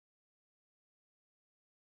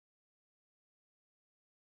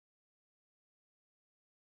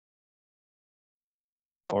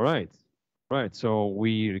All right. Right. So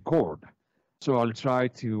we record. So I'll try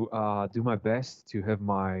to do my best to have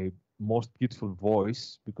my most beautiful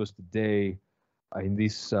voice because today, in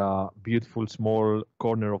this beautiful small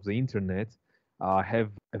corner of the internet, I have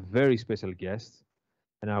a very special guest,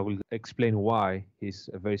 and I will explain why he's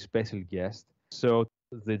a very special guest. So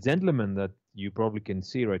the gentleman that you probably can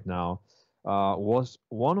see right now was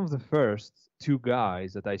one of the first two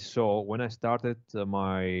guys that I saw when I started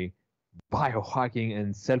my biohacking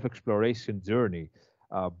and self-exploration journey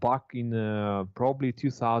back in probably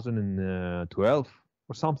 2012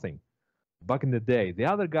 or something, back in the day. The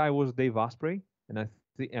other guy was Dave Asprey, and I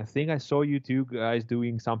think I saw you two guys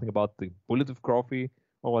doing something about the bulletproof coffee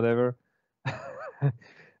or whatever.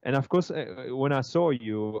 And of course, when I saw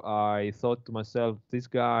you, I thought to myself, this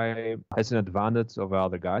guy has an advantage over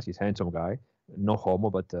other guys. He's a handsome guy, no homo,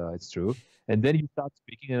 but it's true. And then you start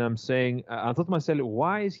speaking, and I'm saying, I thought to myself,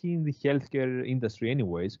 why is he in the healthcare industry,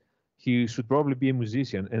 anyways? He should probably be a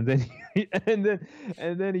musician. And then,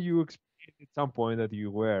 and then you explained at some point that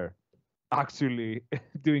you were actually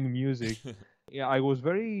doing music. Yeah, I was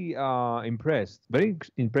very impressed,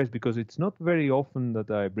 impressed because it's not very often that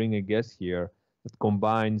I bring a guest here that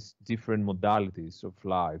combines different modalities of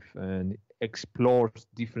life and explores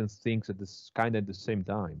different things at this kind of at the same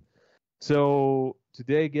time. So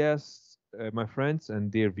today, guests, my friends and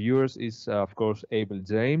dear viewers, is of course Abel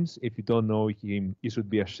James. If you don't know him, you should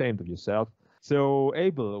be ashamed of yourself. So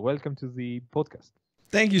Abel, welcome to the podcast.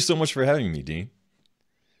 Thank you so much for having me, Dean.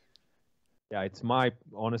 Yeah, it's my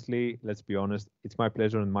honestly, let's be honest, it's my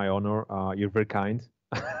pleasure and my honor. You're very kind,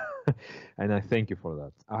 and I thank you for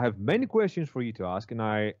that. I have many questions for you to ask, and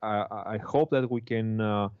I hope that we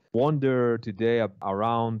can wander today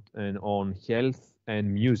around and on health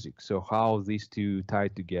and music. So how these two tie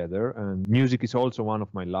together, and music is also one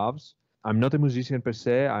of my loves. I'm not a musician per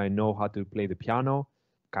se. I know how to play the piano,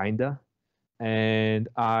 kinda, and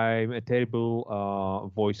I'm a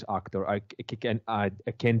terrible voice actor. I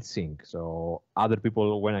can't sing. So other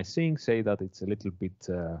people, when I sing, say that it's a little bit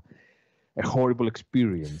a horrible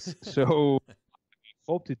experience. So I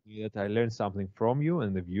hope today that I learned something from you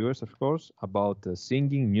and the viewers, of course, about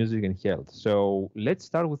singing, music, and health. So let's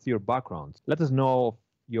start with your background. Let us know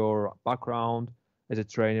your background as a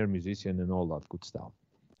trainer, musician, and all that good stuff.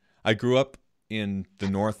 I grew up in the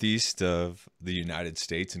Northeast of the United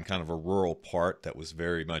States in kind of a rural part that was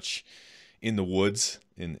very much in the woods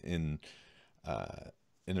in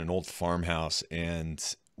an old farmhouse.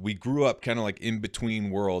 And we grew up kind of like in between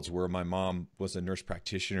worlds where my mom was a nurse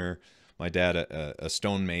practitioner, my dad a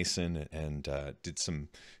stonemason, and did some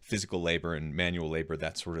physical labor and manual labor,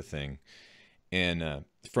 that sort of thing. And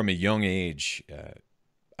from a young age,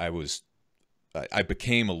 I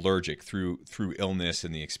became allergic through illness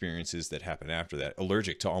and the experiences that happened after that,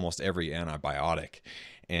 allergic to almost every antibiotic.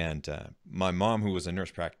 And my mom, who was a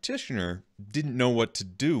nurse practitioner, didn't know what to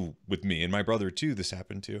do with me, and my brother too, this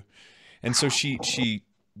happened to. And so she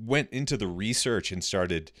went into the research and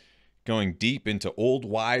started going deep into old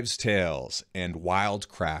wives' tales and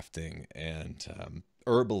wildcrafting and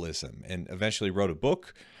herbalism, and eventually wrote a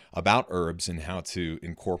book about herbs and how to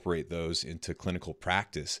incorporate those into clinical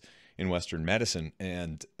practice in Western medicine.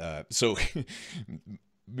 And so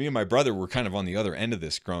me and my brother were kind of on the other end of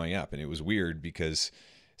this growing up. And it was weird because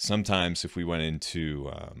sometimes if we went into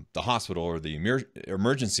the hospital or the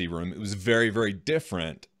emergency room, it was very, very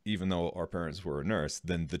different, even though our parents were a nurse,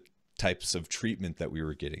 than the types of treatment that we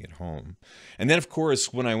were getting at home. And then, of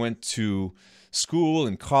course, when I went to school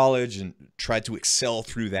and college and tried to excel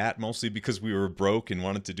through that, mostly because we were broke and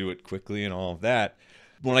wanted to do it quickly and all of that,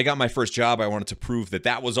 when I got my first job, I wanted to prove that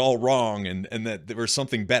that was all wrong and that there was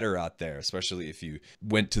something better out there, especially if you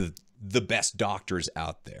went to the best doctors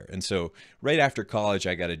out there. And so right after college,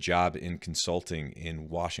 I got a job in consulting in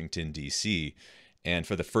Washington, D.C. And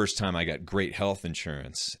for the first time, I got great health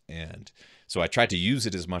insurance. And so I tried to use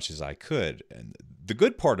it as much as I could. And the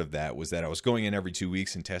good part of that was that I was going in every 2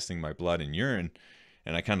 weeks and testing my blood and urine.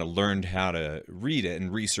 And I kind of learned how to read it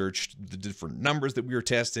and researched the different numbers that we were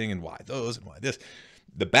testing and why those and why this.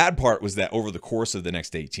 The bad part was that over the course of the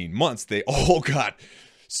next 18 months, they all got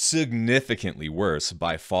significantly worse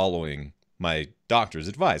by following my doctor's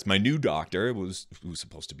advice. My new doctor was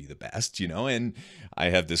supposed to be the best, and I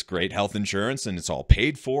have this great health insurance and it's all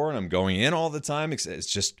paid for and I'm going in all the time.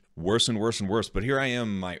 It's just worse and worse and worse. But here I am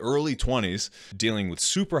in my early 20s dealing with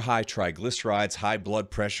super high triglycerides, high blood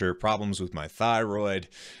pressure, problems with my thyroid.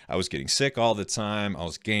 I was getting sick all the time. I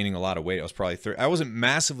was gaining a lot of weight. I was probably I wasn't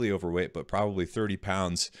massively overweight, but probably 30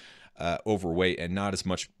 pounds overweight and not as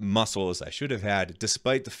much muscle as I should have had,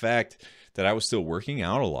 despite the fact that I was still working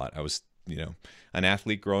out a lot. I was an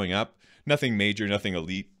athlete growing up, nothing major, nothing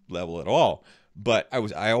elite level at all. But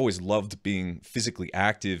I always loved being physically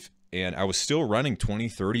active, and I was still running 20,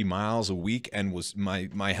 30 miles a week, and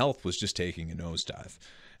my health was just taking a nosedive.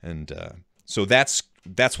 And so that's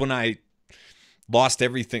when I lost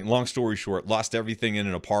everything. Long story short, lost everything in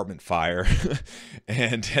an apartment fire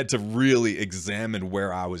and had to really examine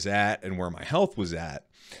where I was at and where my health was at,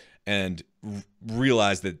 and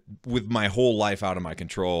realized that with my whole life out of my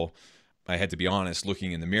control, I had to be honest,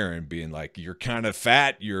 looking in the mirror and being like, you're kind of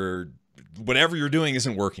fat, whatever you're doing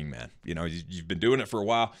isn't working, man. You know, you've been doing it for a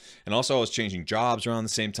while. And also I was changing jobs around the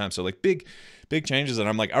same time. So like big changes. And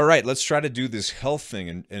I'm like, all right, let's try to do this health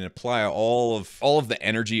thing and apply all of the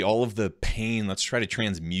energy, all of the pain. Let's try to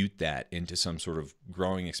transmute that into some sort of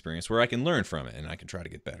growing experience where I can learn from it and I can try to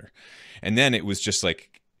get better. And then it was just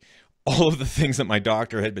like all of the things that my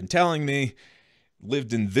doctor had been telling me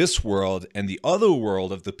lived in this world and the other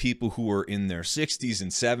world of the people who were in their 60s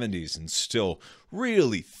and 70s and still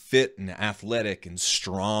really fit and athletic and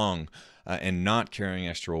strong and not carrying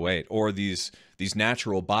extra weight, or these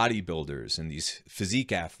natural bodybuilders and these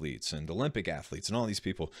physique athletes and Olympic athletes and all these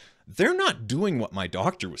people. They're not doing what my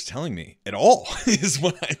doctor was telling me at all, is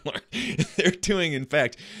what I learned. They're doing, in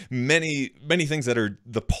fact, many things that are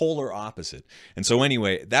the polar opposite. And so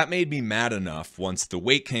anyway, that made me mad enough once the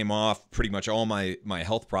weight came off. Pretty much all my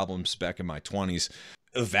health problems back in my 20s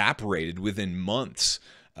evaporated within months,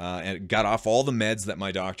 and got off all the meds that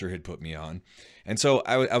my doctor had put me on. And so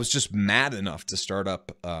I was just mad enough to start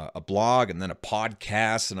up a blog and then a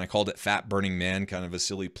podcast, and I called it Fat Burning Man, kind of a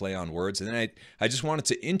silly play on words. And then I just wanted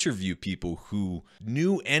to interview people who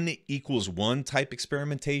knew N=1 type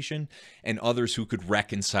experimentation and others who could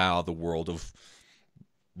reconcile the world of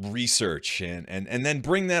research and then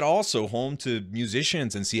bring that also home to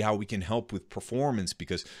musicians and see how we can help with performance,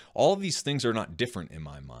 because all of these things are not different in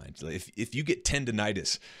my mind. If you get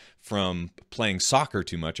tendinitis from playing soccer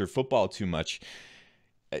too much or football too much,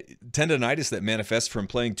 tendinitis that manifests from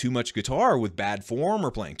playing too much guitar with bad form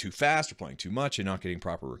or playing too fast or playing too much and not getting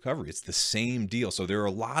proper recovery, it's the same deal. So there are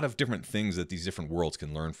a lot of different things that these different worlds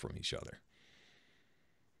can learn from each other.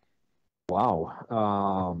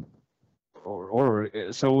 Wow.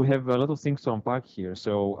 So we have a lot of things to unpack here.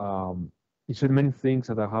 So you said many things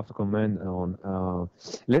that I have to comment on.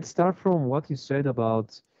 Let's start from what you said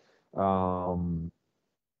about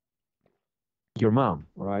your mom,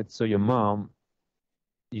 right? So your mom,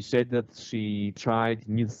 you said that she tried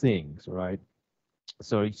new things, right?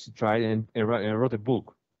 So she tried and wrote a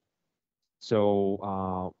book.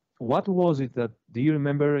 So what was it that, do you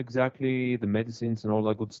remember exactly the medicines and all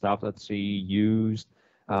that good stuff that she used?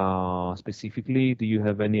 Specifically, do you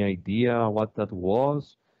have any idea what that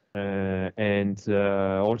was? And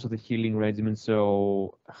also the healing regimen.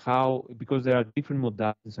 So how, because there are different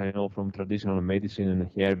modalities, I know, from traditional medicine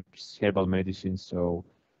and herbal medicine. So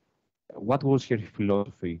what was her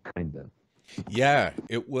philosophy, kind of? Yeah,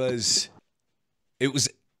 it was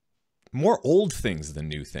more old things than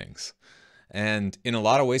new things. And in a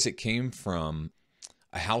lot of ways, it came from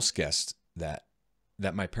a house guest that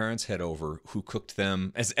my parents had over, who cooked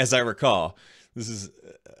them, as I recall. This is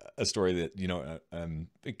a story that, you know, I'm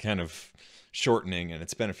kind of shortening, and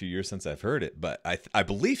it's been a few years since I've heard it, but I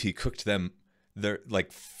believe he cooked them their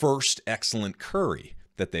like first excellent curry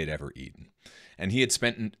that they'd ever eaten. And he had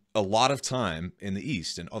spent a lot of time in the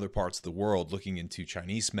East and other parts of the world looking into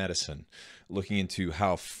Chinese medicine, looking into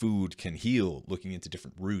how food can heal, looking into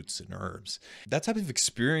different roots and herbs. That type of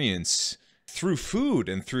experience through food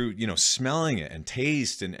and through, you know, smelling it and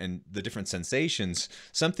taste and the different sensations,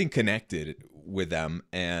 something connected with them.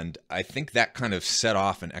 And I think that kind of set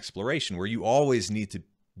off an exploration where you always need to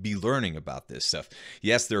be learning about this stuff.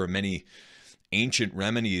 Yes, there are many ancient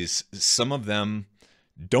remedies. Some of them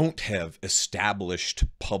don't have established,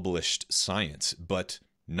 published science, but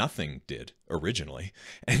nothing did originally.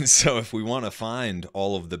 And so if we want to find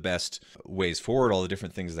all of the best ways forward, all the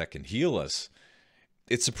different things that can heal us,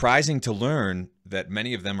 it's surprising to learn that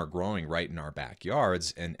many of them are growing right in our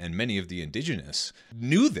backyards, and many of the indigenous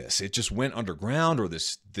knew this. It just went underground, or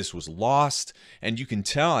this was lost. And you can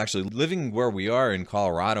tell, actually, living where we are in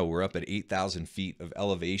Colorado, we're up at 8,000 feet of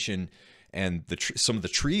elevation, and some of the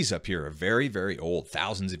trees up here are very, very old,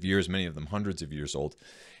 thousands of years, many of them hundreds of years old.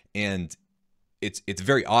 And it's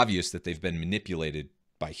very obvious that they've been manipulated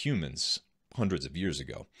by humans hundreds of years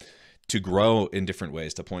ago to grow in different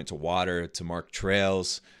ways, to point to water, to mark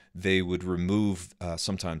trails. They would remove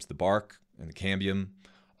sometimes the bark and the cambium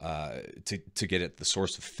to get at the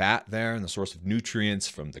source of fat there and the source of nutrients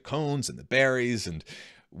from the cones and the berries. And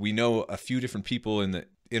we know a few different people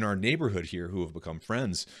in our neighborhood here who have become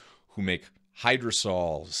friends, who make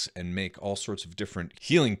hydrosols and make all sorts of different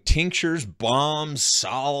healing tinctures, balms,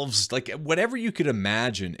 salves, like whatever you could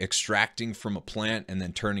imagine extracting from a plant and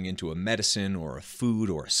then turning into a medicine or a food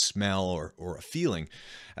or a smell or a feeling.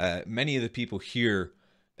 Many of the people here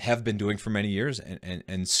have been doing for many years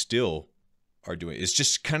and still are doing. It's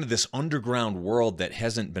just kind of this underground world that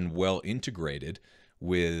hasn't been well integrated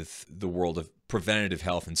with the world of preventative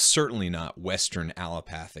health, and certainly not Western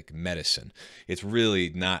allopathic medicine. It's really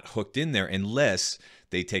not hooked in there unless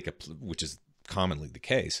they take which is commonly the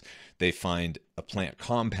case, they find a plant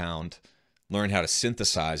compound, learn how to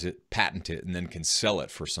synthesize it, patent it, and then can sell it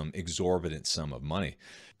for some exorbitant sum of money.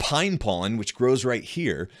 Pine pollen, which grows right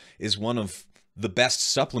here, is one of the best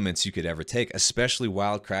supplements you could ever take, especially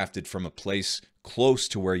wildcrafted from a place close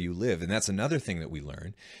to where you live. And that's another thing that we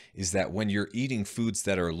learn, is that when you're eating foods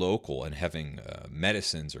that are local and having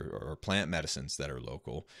medicines or plant medicines that are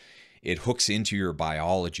local, it hooks into your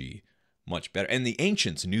biology much better. And the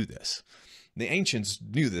ancients knew this. The ancients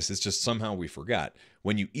knew this. It's just somehow we forgot.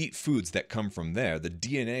 When you eat foods that come from there, the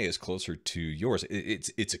DNA is closer to yours.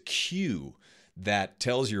 It's a cue that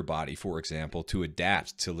tells your body, for example, to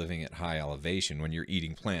adapt to living at high elevation when you're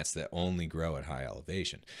eating plants that only grow at high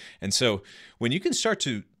elevation. And so when you can start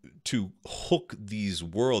to hook these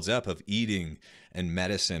worlds up of eating and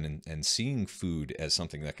medicine and seeing food as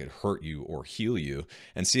something that could hurt you or heal you,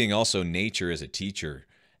 and seeing also nature as a teacher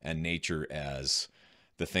and nature as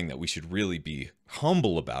the thing that we should really be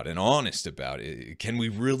humble about and honest about. Can we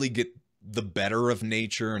really get the better of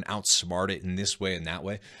nature and outsmart it in this way and that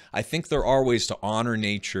way? I think there are ways to honor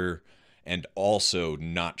nature and also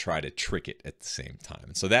not try to trick it at the same time.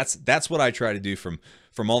 And so that's what I try to do from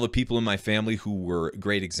all the people in my family who were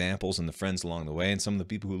great examples and the friends along the way, and some of the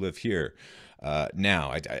people who live here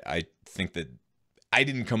now. I think that I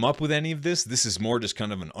didn't come up with any of this. This is more just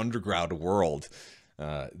kind of an underground world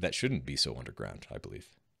that shouldn't be so underground, I believe.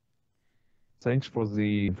 Thanks for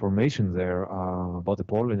the information there about the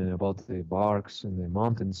pollen and about the barks and the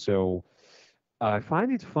mountains. So I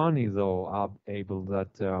find it funny, though, Abel,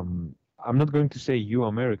 that I'm not going to say you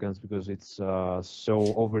Americans because it's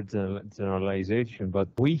so over generalization, but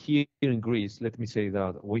we here in Greece, let me say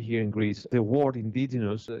that, we here in Greece, the word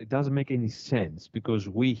indigenous, it doesn't make any sense because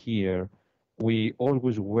we here, we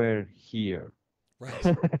always were here. Right,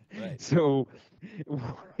 right. So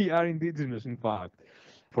we are indigenous, in fact.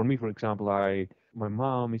 For me, for example, my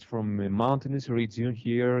mom is from a mountainous region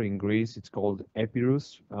here in Greece. It's called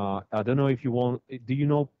Epirus. I don't know if you want. Do you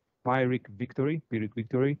know Pyrrhic victory? Pyrrhic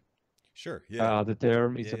victory. Sure. Yeah. The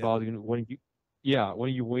term is Yeah, about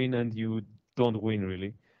when you win and you don't win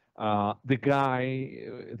really. The guy,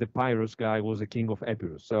 the Pyrrhus guy, was the king of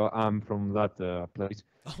Epirus. So I'm from that place,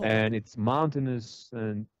 and it's mountainous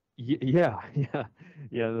and yeah.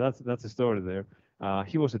 That's the story there.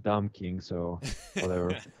 He was a dumb king, so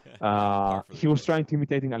whatever. He was trying to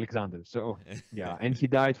imitating Alexander, so yeah, and he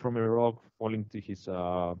died from a rock falling to his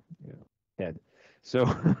head. So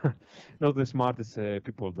not the smartest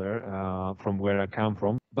people there from where I come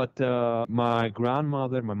from. But my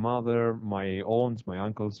grandmother, my mother, my aunts, my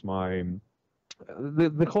uncles, the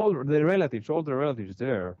relatives, all the relatives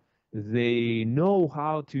there, they know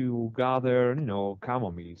how to gather,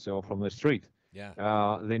 chamomile, so from the street.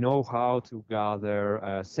 Yeah. They know how to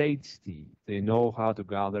gather sage tea. They know how to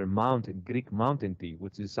gather Greek mountain tea,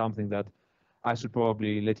 which is something that I should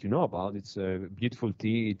probably let you know about. It's a beautiful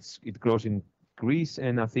tea. It grows in Greece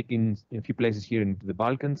and I think in a few places here in the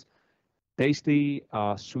Balkans. Tasty,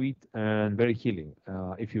 sweet, and very healing.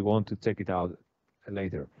 If you want to check it out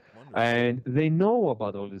later. Wonderful. And they know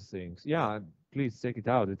about all these things. Yeah, please check it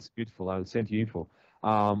out. It's beautiful. I'll send you info.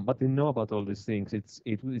 But they know about all these things. It's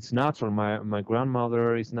natural. My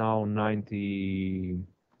grandmother is now 90,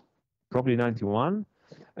 probably 91,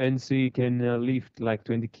 and she can lift like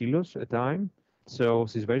 20 kilos at a time. So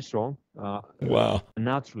she's very strong. Wow.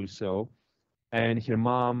 Naturally so. And her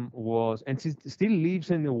mom was, and she still lives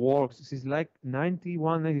and works. She's like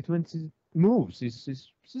 91, 92, and she moves. She's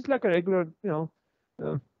like a regular,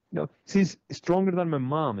 she's stronger than my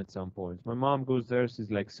mom at some point. My mom goes there, she's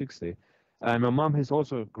like 60. And my mom has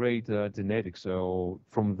also great genetics, so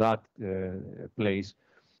from that place.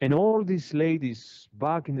 And all these ladies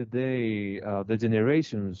back in the day, the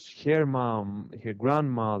generations, her mom, her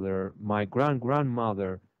grandmother, my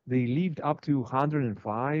grandmother, they lived up to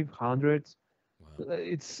 105, 100. Wow.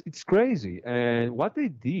 It's crazy. And what they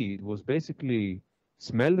did was basically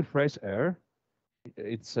smell the fresh air.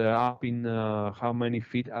 It's up in how many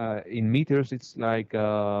feet? In meters, it's like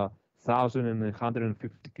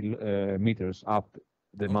 1,150 meters up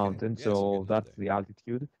the mountain. Yeah, so that's the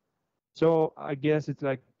altitude. So I guess it's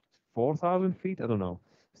like 4,000 feet. I don't know.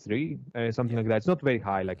 three, something Yeah. like that. It's not very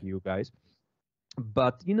high like you guys,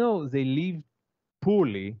 but they live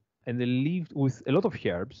poorly, and they lived with a lot of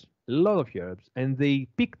herbs, and they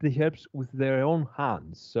pick the herbs with their own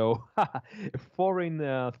hands. So a foreign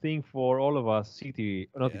thing for all of us city,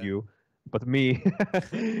 not Yeah. you, but me,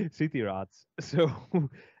 city rats. So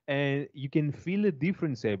and you can feel the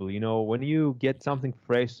difference, Abel. When you get something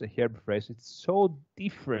fresh, a herb fresh, it's so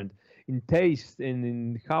different in taste and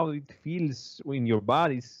in how it feels in your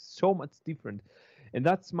body. It's so much different, and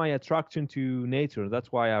that's my attraction to nature.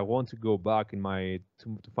 That's why I want to go back to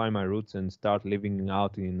find my roots and start living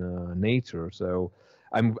out in nature. So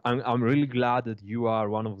I'm really glad that you are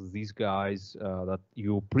one of these guys, that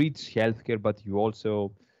you preach healthcare, but you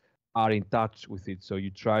also are in touch with it. So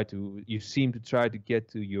you seem to try to get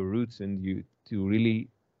to your roots, and you to really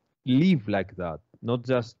live like that, not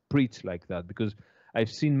just preach like that. Because I've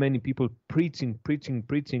seen many people preaching,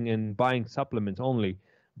 and buying supplements only,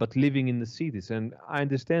 but living in the cities. And I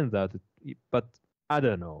understand that, but I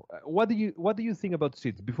don't know. What do you think about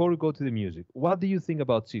cities? Before we go to the music, what do you think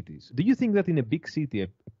about cities? Do you think that in a big city, a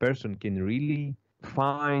person can really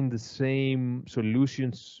find the same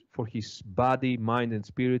solutions for his body, mind, and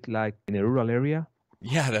spirit like in a rural area?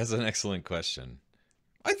 Yeah, that's an excellent question.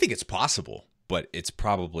 I think it's possible, but it's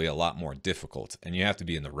probably a lot more difficult, and you have to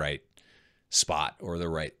be in the right spot or the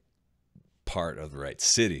right part of the right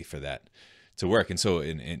city for that to work. And so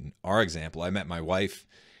in our example, I met my wife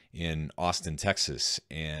in Austin, Texas,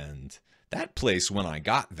 and that place, when I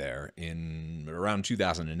got there in around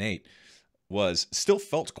 2008, was still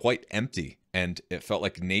felt quite empty, and it felt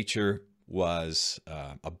like nature was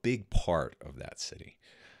a big part of that city.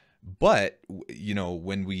 But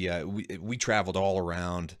when we traveled all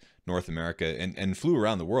around North America and flew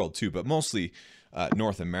around the world too, but mostly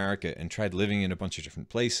North America, and tried living in a bunch of different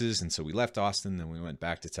places. And so we left Austin, then we went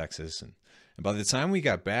back to Texas, and by the time we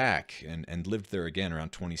got back and lived there again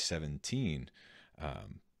around 2017,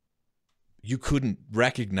 you couldn't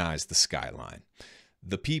recognize the skyline.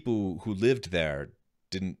 The people who lived there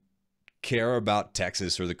didn't care about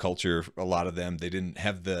Texas or the culture. A lot of them, they didn't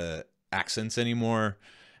have the accents anymore.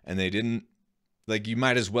 And they didn't, like, you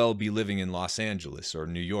might as well be living in Los Angeles or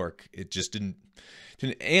New York. It just didn't,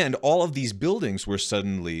 and all of these buildings were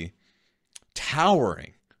suddenly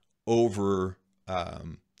towering over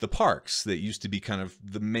the parks that used to be kind of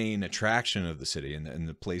the main attraction of the city, and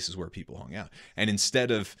the places where people hung out. And instead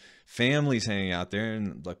of families hanging out there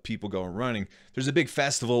and like people going running, there's a big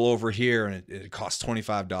festival over here, and it costs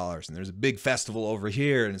 $25. And there's a big festival over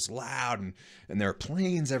here, and it's loud, and there are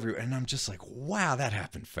planes everywhere. And I'm just like, wow, that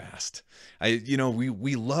happened fast.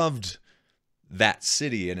 We loved that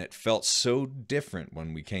city, and it felt so different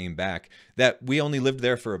when we came back that we only lived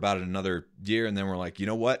there for about another year. And then we're like, you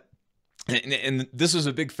know what? And this is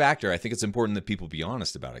a big factor. I think it's important that people be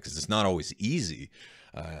honest about it, because it's not always easy.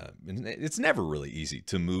 It's never really easy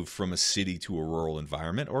to move from a city to a rural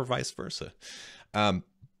environment, or vice versa.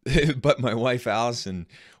 But my wife, Allison,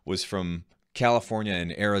 was from California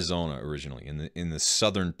and Arizona originally, in the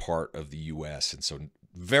southern part of the U.S. And so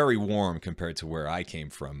very warm compared to where I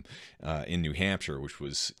came from in New Hampshire, which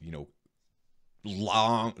was,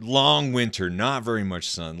 long winter, not very much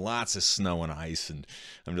sun, lots of snow and ice. And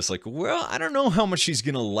I'm just like, well, I don't know how much she's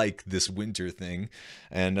gonna like this winter thing,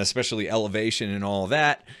 and especially elevation and all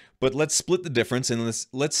that. But let's split the difference, and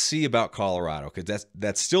let's see about Colorado, because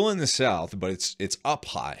that's still in the south, but it's up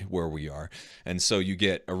high where we are. And so you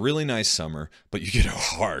get a really nice summer, but you get a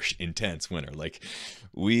harsh, intense winter. Like,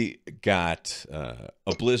 we got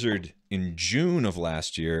a blizzard in June of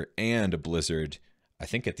last year, and a blizzard, I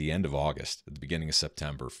think, at the end of August, at the beginning of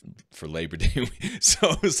September for Labor Day.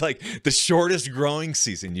 So it was like the shortest growing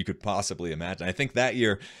season you could possibly imagine. I think that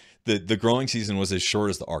year the growing season was as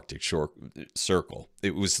short as the Arctic Circle.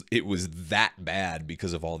 It was that bad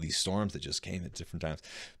because of all these storms that just came at different times.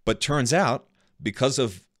 But turns out, because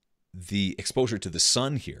of the exposure to the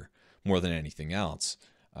sun here more than anything else,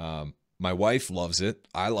 my wife loves it.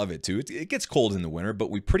 I love it too. It gets cold in the winter,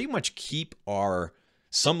 but we pretty much keep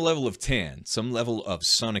some level of tan, some level of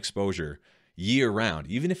sun exposure year round.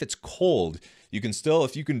 Even if it's cold, you can still,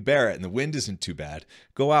 if you can bear it and the wind isn't too bad,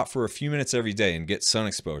 go out for a few minutes every day and get sun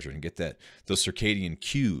exposure and get those circadian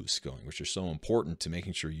cues going, which are so important to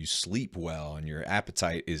making sure you sleep well and your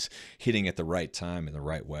appetite is hitting at the right time in the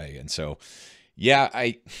right way. And so, yeah,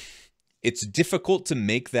 it's difficult to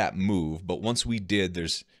make that move, but once we did,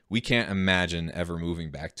 we can't imagine ever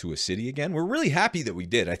moving back to a city again. We're really happy that we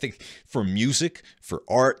did. I think for music, for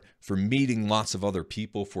art, for meeting lots of other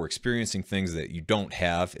people, for experiencing things that you don't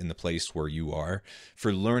have in the place where you are,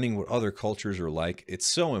 for learning what other cultures are like, it's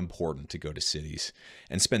so important to go to cities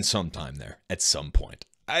and spend some time there at some point.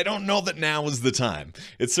 I don't know that now is the time.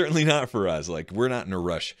 It's certainly not for us. Like, we're not in a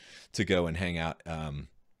rush to go and hang out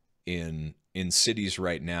in cities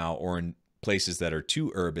right now, or in places that are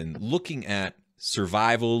too urban, looking at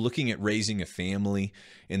survival, looking at raising a family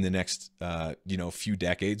in the next few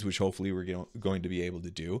decades, which hopefully we're going to be able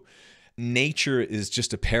to do. Nature is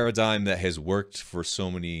just a paradigm that has worked for so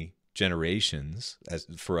many generations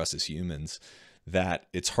for us as humans, that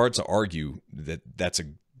it's hard to argue that that's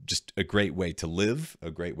just a great way to live, a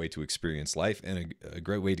great way to experience life, and a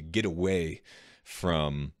great way to get away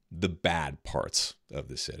from the bad parts of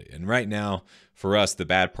the city. And right now, for us, the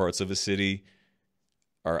bad parts of a city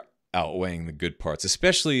are outweighing the good parts,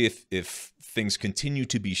 especially if things continue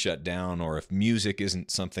to be shut down, or if music isn't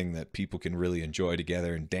something that people can really enjoy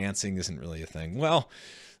together and dancing isn't really a thing. Well,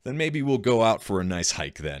 then maybe we'll go out for a nice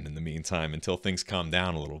hike then in the meantime, until things calm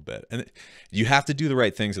down a little bit. And you have to do the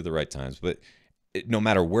right things at the right times. But no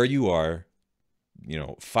matter where you are,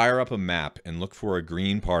 fire up a map and look for a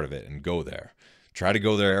green part of it and go there. Try to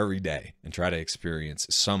go there every day and try to experience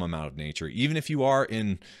some amount of nature. Even if you are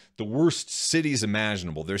in the worst cities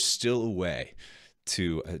imaginable, there's still a way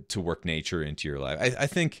to work nature into your life. I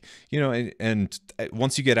think, and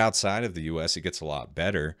once you get outside of the U.S., it gets a lot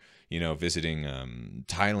better. Visiting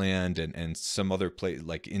Thailand and some other place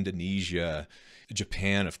like Indonesia,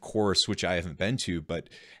 Japan, of course, which I haven't been to, but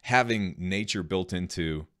having nature built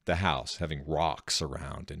into the house, having rocks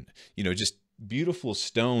around, and just beautiful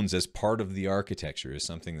stones as part of the architecture is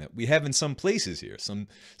something that we have in some places here. Some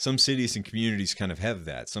cities and communities kind of have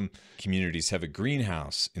that. Some communities have a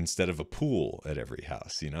greenhouse instead of a pool at every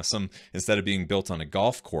house. Some, instead of being built on a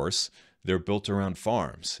golf course, they're built around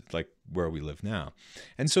farms, like where we live now.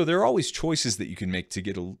 And so there are always choices that you can make to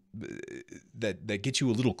get that get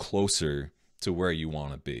you a little closer to where you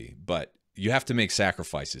want to be. But you have to make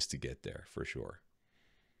sacrifices to get there, for sure.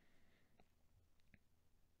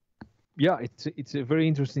 Yeah, it's a very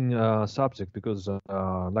interesting subject, because,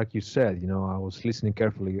 like you said, I was listening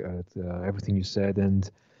carefully at everything you said, and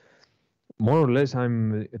more or less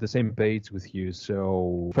I'm at the same page with you.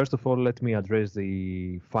 So first of all, let me address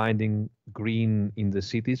the finding green in the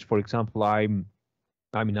cities. For example, I'm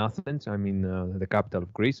in Athens. I'm in the capital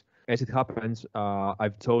of Greece. As it happens,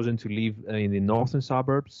 I've chosen to live in the northern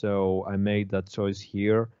suburbs, so I made that choice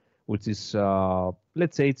here, which is,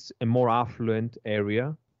 let's say, it's a more affluent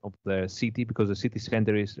area of the city, because the city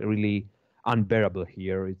center is really unbearable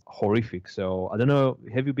here. It's horrific. So I don't know,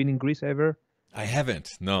 have you been in Greece ever? I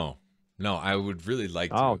haven't. No, I would really like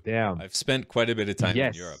to. Oh, damn. I've spent quite a bit of time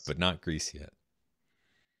Yes. in Europe, but not Greece yet.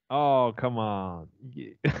 Oh, come on.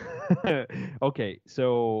 Okay,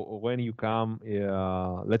 so when you come,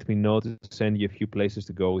 let me know to send you a few places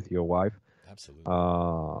to go with your wife. Absolutely.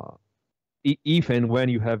 Even when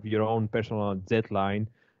you have your own personal jet line,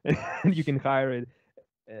 you can hire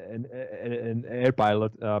an air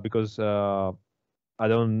pilot, because I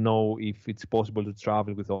don't know if it's possible to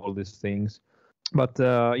travel with all these things. But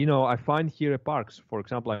I find here at parks, for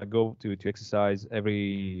example, I go to exercise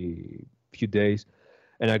every few days,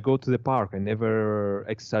 and I go to the park. I never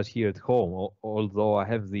exercise here at home, although I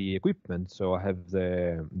have the equipment. So I have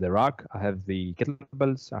the rack, I have the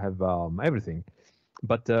kettlebells, I have everything.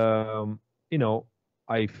 But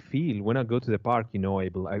I feel when I go to the park,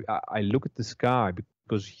 Abel, I look at the sky,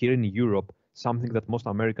 because here in Europe, something that most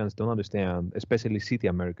Americans don't understand, especially city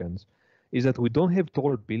Americans, is that we don't have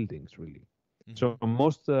tall buildings really. So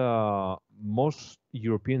most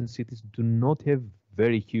European cities do not have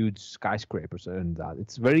very huge skyscrapers, and that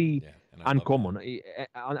it's very uncommon,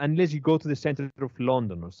 unless you go to the center of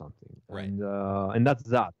London or something. Right. And that's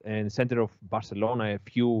that. And center of Barcelona,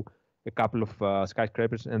 a couple of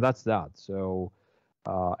skyscrapers, and that's that. So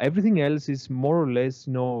everything else is more or less,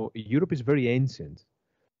 Europe is very ancient.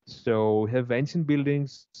 So we have ancient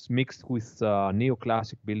buildings mixed with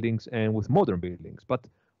neoclassic buildings and with modern buildings. But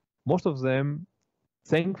most of them,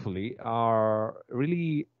 thankfully, are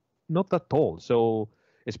really not that tall. So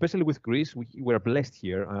especially with Greece, we're blessed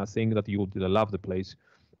here. I think that you would love the place.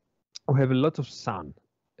 We have a lot of sun.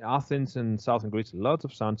 Athens and southern Greece, lots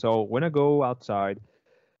of sun. So when I go outside,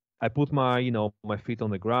 I put my feet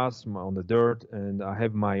on the grass, on the dirt, and I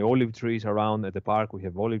have my olive trees around at the park. We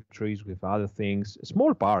have olive trees, we have other things. A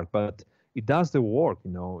small park, but it does the work.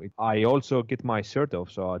 I also get my shirt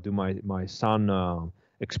off, so I do my sun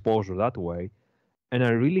exposure that way, and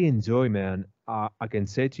I really enjoy, man. I can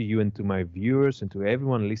say to you and to my viewers and to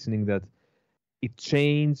everyone listening that it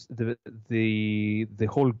changed the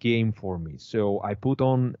whole game for me. So I put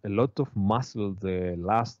on a lot of muscle the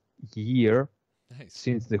last year. Nice.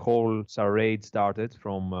 Since the whole charade started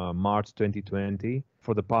from March 2020.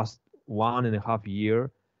 For the past 1.5 years,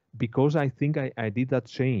 because I think I did that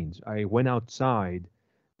change. I went outside,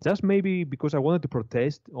 just maybe because I wanted to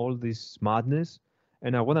protest all this madness.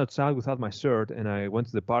 And I went outside without my shirt, and I went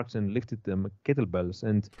to the parks and lifted them kettlebells.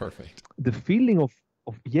 And Perfect. the feeling of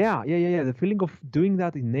yeah, the feeling of doing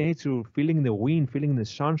that in nature, feeling the wind, feeling the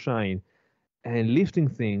sunshine, and lifting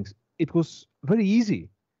things, it was very easy,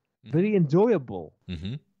 very enjoyable.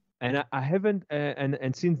 Mm-hmm. And I haven't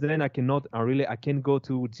and since then I can't go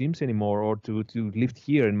to gyms anymore, or to lift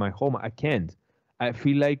here in my home. I can't. I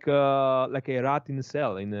feel like a rat in a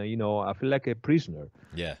cell, I feel like a prisoner.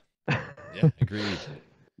 Yeah. Yeah. Agreed.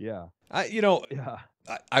 Yeah. You know, Yeah.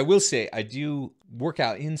 I will say I do work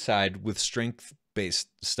out inside with strength-based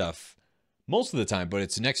stuff most of the time, but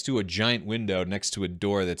it's next to a giant window, next to a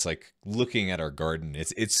door that's like looking at our garden.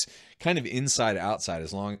 It's kind of inside outside,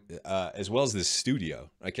 as well as this studio.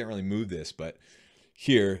 I can't really move this, but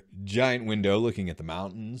here, giant window looking at the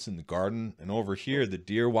mountains and the garden, and over here the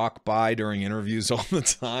deer walk by during interviews all the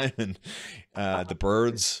time, and the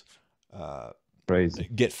birds Crazy.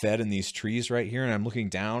 get fed in these trees right here, and I'm looking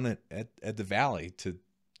down at the valley to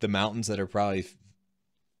the mountains that are probably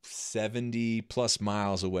 70 plus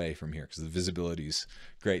miles away from here, because the visibility is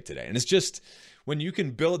great today. And it's just, when you can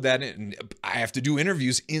build that in, I have to do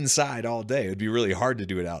interviews inside all day. It would be really hard to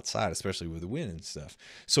do it outside, especially with the wind and stuff.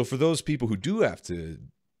 So for those people who do have to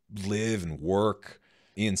live and work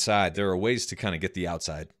inside, there are ways to kind of get the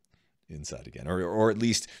outside inside again, or at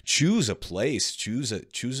least choose a place, choose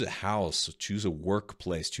a house, choose a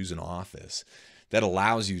workplace, choose an office that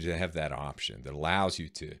allows you to have that option, that allows you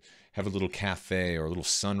to have a little cafe or a little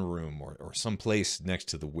sunroom or some place next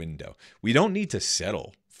to the window. We don't need to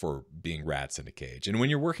settle for being rats in a cage. And when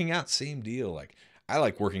you're working out, same deal. Like, I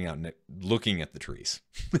like working out and looking at the trees,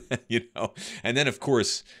 And then, of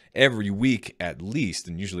course, every week at least,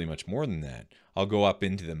 and usually much more than that, I'll go up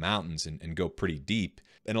into the mountains and go pretty deep.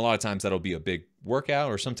 And a lot of times that'll be a big workout,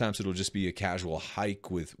 or sometimes it'll just be a casual hike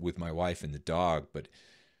with my wife and the dog. But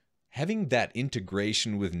having that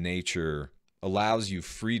integration with nature allows you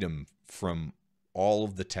freedom from all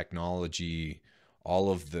of the technology,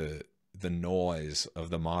 all of the noise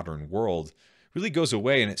of the modern world really goes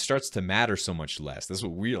away, and it starts to matter so much less. That's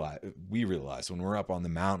what we realize when we're up on the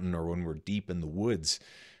mountain or when we're deep in the woods.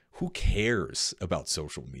 Who cares about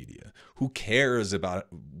social media? Who cares about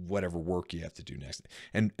whatever work you have to do next?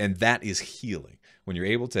 And that is healing. When you're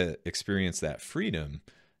able to experience that freedom,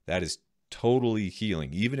 that is totally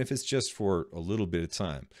healing, even if it's just for a little bit of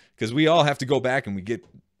time. Because we all have to go back, and we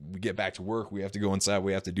get back to work. We have to go inside.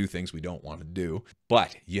 We have to do things we don't want to do.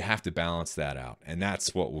 But you have to balance that out, and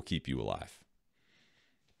that's what will keep you alive.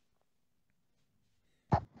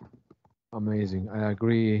 Amazing. I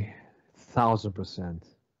agree 1,000%.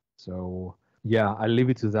 So yeah, I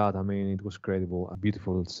leave it to that. I mean, it was credible,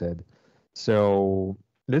 beautiful said. So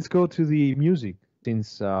let's go to the music,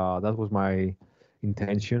 since that was my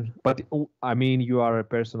intention. But I mean, you are a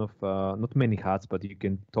person of not many hats, but you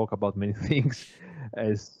can talk about many things,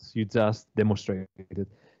 as you just demonstrated.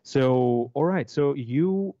 So, all right. So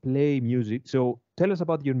you play music. So tell us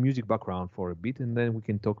about your music background for a bit, and then we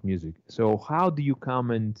can talk music. So how do you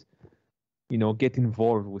come and get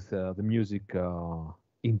involved with the music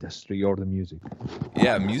industry or the music?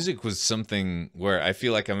 Yeah, music was something where I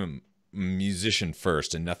feel like I'm a musician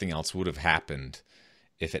first, and nothing else would have happened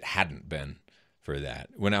if it hadn't been for that.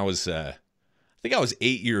 When I was, I think I was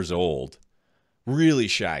 8 years old, really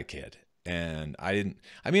shy kid. And I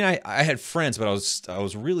had friends, but I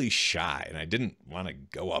was really shy, and I didn't want to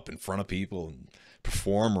go up in front of people and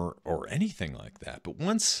perform or anything like that. But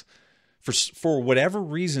once, for whatever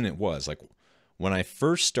reason it was, like when I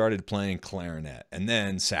first started playing clarinet and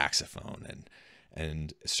then saxophone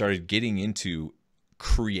and started getting into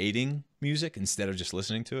creating music instead of just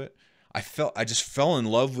listening to it, I just fell in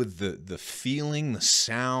love with the feeling, the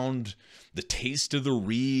sound, the taste of the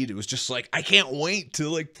reed. It was just like, I can't wait to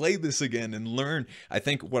like play this again and learn. I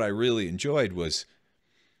think what I really enjoyed was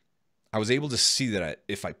I was able to see that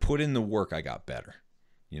if I put in the work, I got better.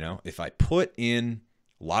 If I put in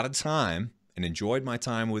a lot of time and enjoyed my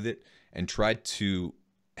time with it and tried to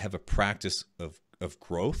have a practice of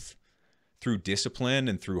growth through discipline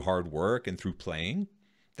and through hard work and through playing,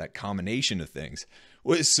 that combination of things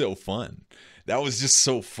was so fun. That was just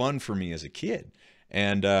so fun for me as a kid.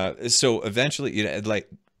 And so eventually, like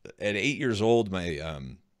at 8 years old, my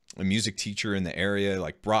a music teacher in the area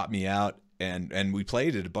like brought me out, and we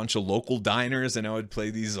played at a bunch of local diners, and I would play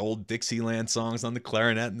these old Dixieland songs on the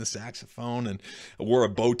clarinet and the saxophone, and I wore a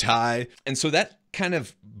bow tie. And so that kind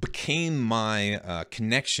of became my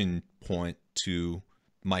connection point to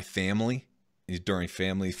my family during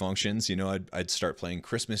family functions. You know, I'd start playing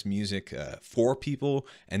Christmas music for people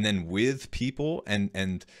and then with people.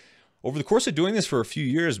 And over the course of doing this for a few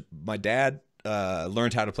years, my dad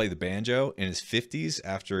learned how to play the banjo in his 50s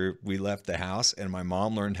after we left the house, and my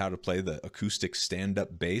mom learned how to play the acoustic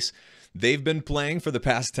stand-up bass. They've been playing for the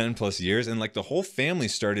past 10 plus years, and like the whole family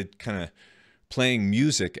started kind of playing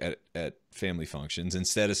music at family functions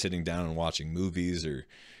instead of sitting down and watching movies or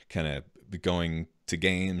kind of going to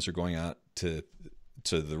games or going out to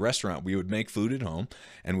the restaurant. We would make food at home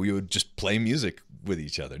and we would just play music with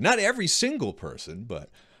each other. Not every single person, but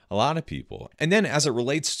a lot of people. And then as it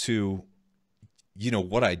relates to, you know,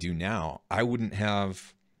 what I do now, I wouldn't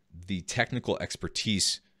have the technical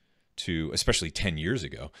expertise to, especially 10 years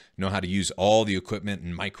ago, know how to use all the equipment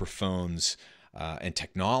and microphones and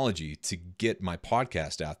technology to get my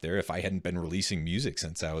podcast out there if I hadn't been releasing music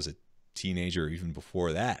since I was a teenager or even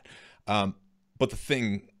before that. But the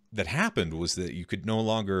thing that happened was that you could no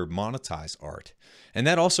longer monetize art. And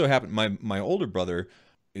that also happened. My older brother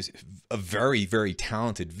is a very, very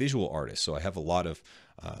talented visual artist. So I have a lot of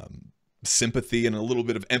sympathy and a little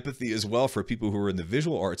bit of empathy as well for people who are in the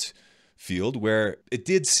visual arts field, where it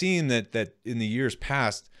did seem that in the years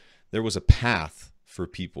past, there was a path for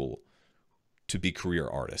people to be career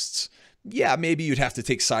artists. Yeah, maybe you'd have to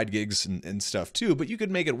take side gigs and stuff too, but you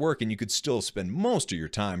could make it work and you could still spend most of your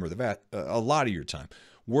time or a lot of your time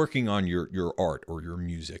working on your art or your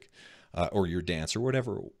music or your dance or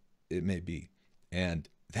whatever it may be. And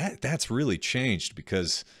that's really changed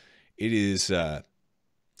because it is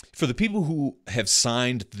for the people who have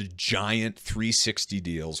signed the giant 360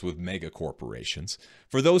 deals with mega corporations.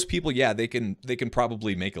 For those people, yeah, they can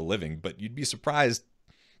probably make a living, but you'd be surprised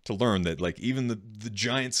to learn that like even the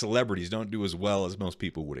giant celebrities don't do as well as most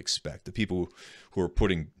people would expect. The people who are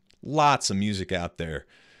putting lots of music out there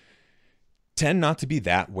tend not to be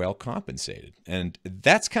that well compensated. And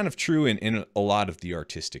that's kind of true in a lot of the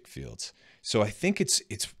artistic fields. So I think it's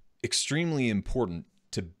extremely important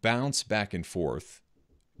to bounce back and forth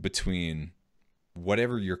between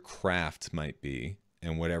whatever your craft might be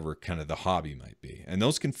and whatever kind of the hobby might be. And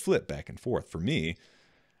those can flip back and forth. For me,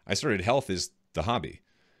 I started health as the hobby.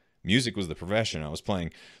 Music was the profession. I was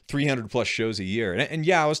playing 300 plus shows a year. And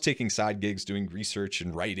yeah, I was taking side gigs, doing research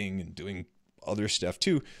and writing and doing other stuff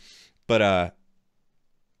too. But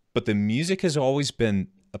the music has always been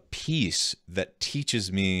a piece that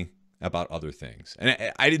teaches me about other things. And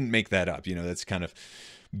I didn't make that up. You know, that's kind of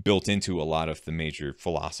built into a lot of the major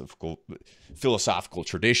philosophical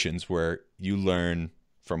traditions where you learn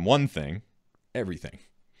from one thing, everything.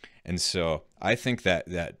 And so I think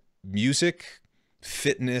that music,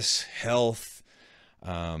 fitness, health,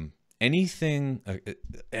 anything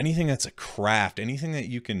that's a craft, anything that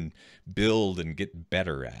you can build and get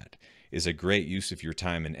better at is a great use of your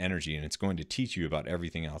time and energy, and it's going to teach you about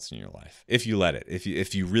everything else in your life if you let it,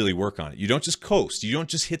 if you really work on it. You don't just coast, you don't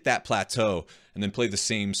just hit that plateau and then play the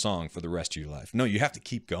same song for the rest of your life. No, you have to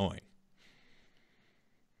keep going.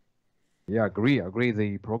 Yeah, agree.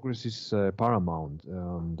 The progress is paramount.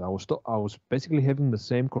 And I was basically having the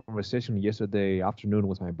same conversation yesterday afternoon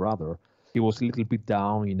with my brother. He was a little bit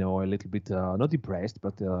down, you know, a little bit not depressed,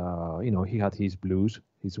 but you know, he had his blues,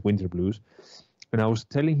 his winter blues. And I was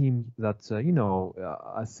telling him that you know,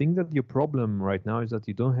 I think that your problem right now is that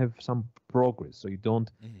you don't have some progress, so you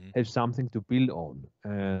don't have something to build on.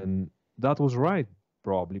 And that was right,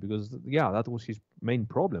 probably, because yeah, that was his main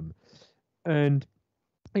problem. And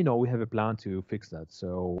you know, we have a plan to fix that.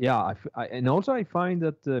 So yeah, and also I find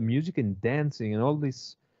that music and dancing and all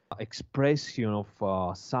this expression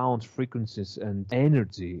of sounds, frequencies, and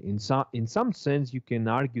energy, in some sense, you can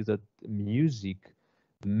argue that music,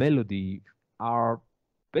 melody, are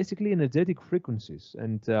basically energetic frequencies.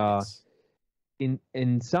 And Yes.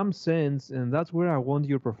 in some sense, and that's where I want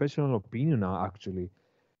your professional opinion now, actually.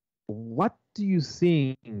 What do you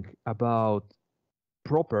think about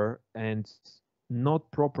proper and not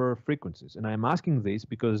proper frequencies? And I'm asking this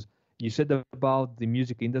because you said about the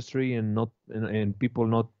music industry and people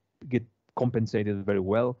not get compensated very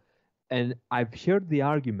well. And I've heard the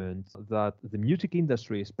argument that the music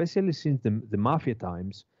industry, especially since the mafia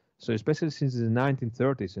times, so especially since the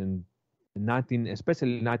 1930s and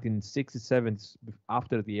especially 1960s, 70s,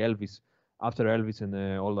 after Elvis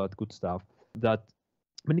and all that good stuff, that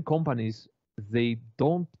many companies, they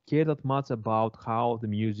don't care that much about how the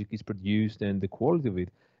music is produced and the quality of it,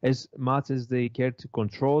 as much as they care to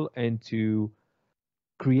control and to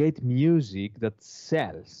create music that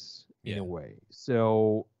sells in a way.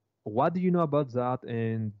 So what do you know about that?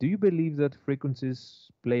 And do you believe that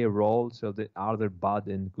frequencies play a role? So are there bad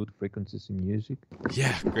and good frequencies in music?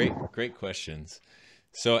 Yeah, great questions.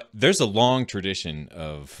 So there's a long tradition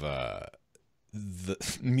of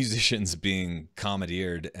the musicians being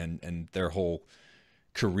commandeered and their whole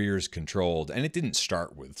careers controlled. And it didn't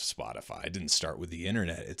start with Spotify. It didn't start with the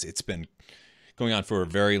internet. It's been going on for a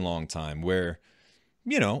very long time where,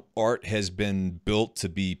 you know, art has been built to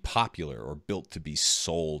be popular or built to be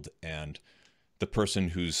sold, and the person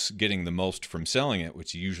who's getting the most from selling it,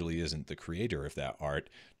 which usually isn't the creator of that art,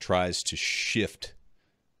 tries to shift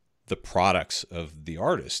the products of the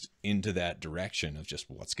artist into that direction of just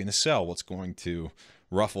what's going to sell, what's going to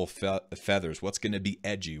ruffle feathers, what's going to be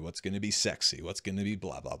edgy, what's going to be sexy, what's going to be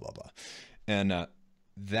blah, blah, blah, blah. And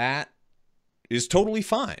that is totally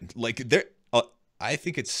fine. Like I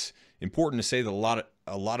think it's important to say that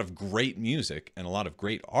a lot of great music and a lot of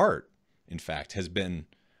great art, in fact, has been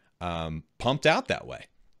pumped out that way.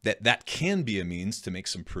 That can be a means to make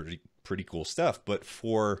some pretty cool stuff. But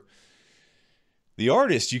for the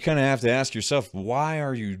artist, you kind of have to ask yourself, why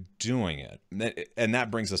are you doing it? And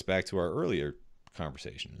that brings us back to our earlier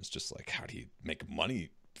conversation. It's just like, how do you make money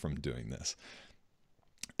from doing this?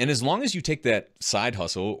 And as long as you take that side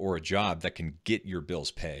hustle or a job that can get your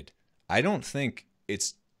bills paid, I don't think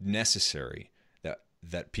it's necessary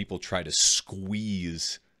that people try to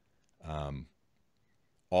squeeze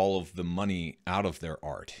all of the money out of their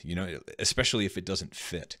art, you know, especially if it doesn't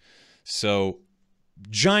fit. So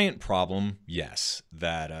giant problem, yes,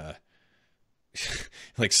 that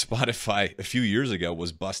like Spotify a few years ago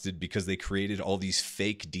was busted because they created all these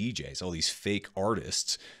fake DJs, all these fake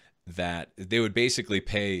artists that they would basically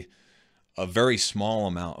pay a very small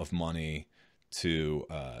amount of money to,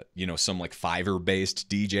 you know, some like Fiverr-based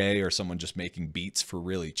DJ or someone just making beats for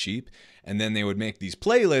really cheap. And then they would make these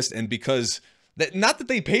playlists, and because that, not that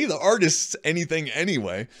they pay the artists anything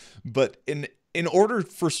anyway, but in order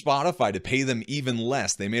for Spotify to pay them even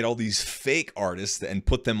less, they made all these fake artists and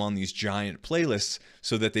put them on these giant playlists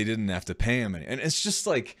so that they didn't have to pay them. And it's just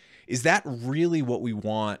like, is that really what we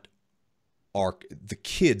want the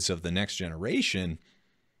kids of the next generation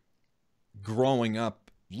growing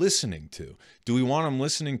up listening to? Do we want them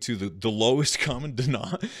listening to the lowest common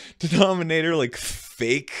denominator, like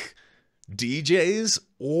fake DJs?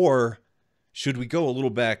 Or should we go a little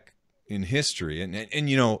back in history? And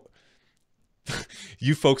you know,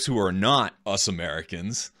 you folks who are not us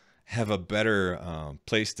Americans have a better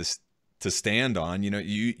place to stand on. You know,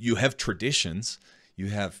 you have traditions, you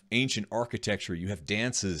have ancient architecture, you have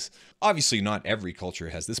dances. Obviously, not every culture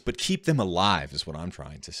has this, but keep them alive is what I'm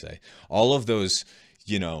trying to say. All of those,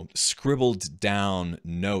 you know, scribbled down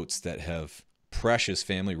notes that have precious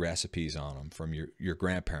family recipes on them from your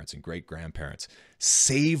grandparents and great-grandparents.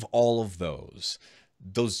 Save all of those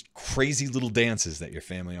crazy little dances that your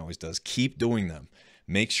family always does. Keep doing them.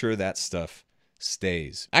 Make sure that stuff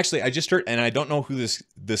stays. Actually, I just heard, and I don't know who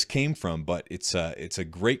this came from, but it's a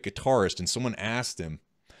great guitarist, and someone asked him,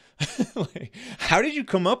 like, how did you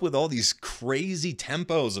come up with all these crazy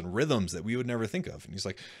tempos and rhythms that we would never think of? And he's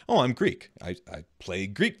like, oh, I'm Greek. I play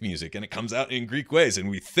Greek music, and it comes out in Greek ways, and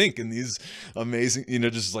we think in these amazing, you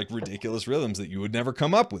know, just like ridiculous rhythms that you would never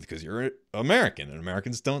come up with because you're American, and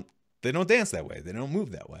Americans don't dance that way. They don't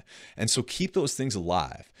move that way. And so keep those things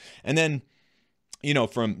alive. And then, you know,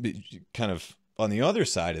 from kind of on the other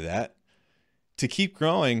side of that, to keep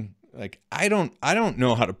growing, like, I don't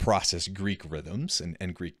know how to process Greek rhythms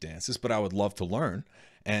and Greek dances, but I would love to learn.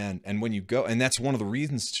 And when you go, and that's one of the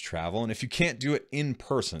reasons to travel. And if you can't do it in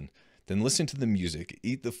person, then listen to the music,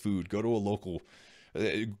 eat the food, go to a local,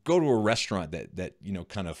 go to a restaurant that, you know,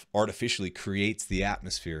 kind of artificially creates the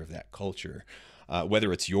atmosphere of that culture.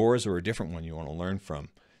 Whether it's yours or a different one you want to learn from.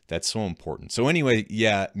 That's so important. So anyway,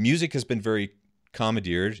 yeah, music has been very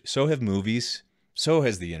commandeered. So have movies. So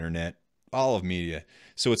has the internet, all of media.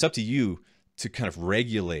 So it's up to you to kind of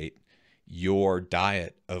regulate your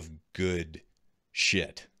diet of good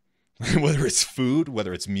shit. Whether it's food,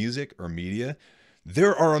 whether it's music or media,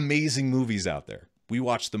 there are amazing movies out there. We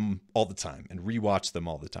watch them all the time and rewatch them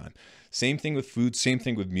all the time. Same thing with food, same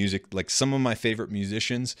thing with music. Like, some of my favorite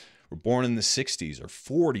musicians were born in the 60s or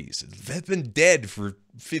 40s. They've been dead for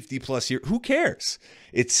 50 plus years. Who cares?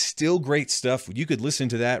 It's still great stuff. You could listen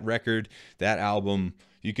to that record, that album.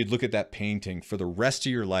 You could look at that painting for the rest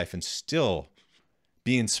of your life and still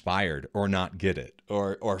be inspired or not get it,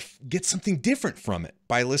 or get something different from it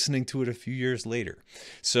by listening to it a few years later.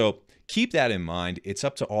 So keep that in mind. It's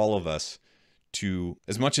up to all of us to,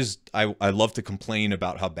 as much as I love to complain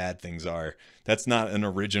about how bad things are, that's not an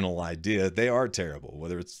original idea. They are terrible,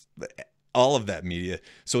 whether it's all of that media.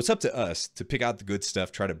 So it's up to us to pick out the good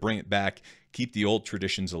stuff, try to bring it back, keep the old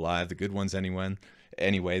traditions alive, the good ones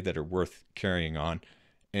anyway, that are worth carrying on.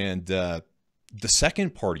 And the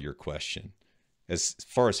second part of your question, as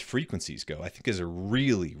far as frequencies go, I think is a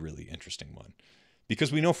really, really interesting one,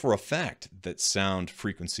 because we know for a fact that sound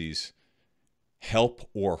frequencies help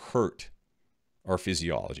or hurt our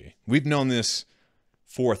physiology. We've known this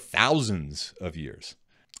for thousands of years.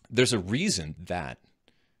 There's a reason that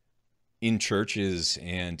in churches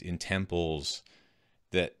and in temples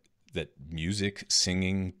that music,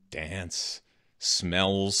 singing, dance,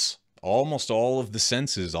 smells, almost all of the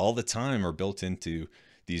senses all the time are built into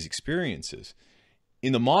these experiences.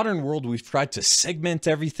 In the modern world, we've tried to segment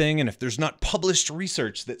everything, and if there's not published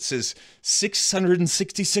research that says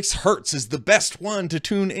 666 hertz is the best one to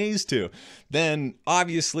tune A's to, then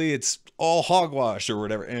obviously it's all hogwash or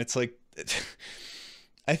whatever. And it's like,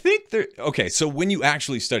 I think okay, so when you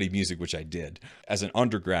actually study music, which I did as an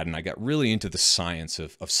undergrad, and I got really into the science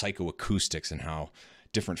of psychoacoustics and how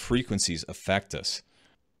different frequencies affect us.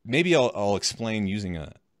 Maybe I'll explain using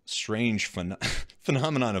a strange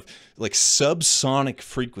phenomenon of like subsonic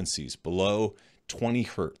frequencies below 20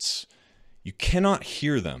 hertz. You cannot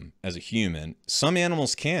hear them as a human. Some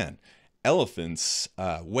animals can. Elephants,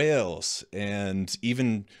 whales, and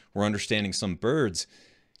even we're understanding some birds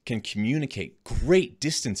can communicate great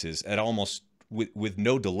distances at almost with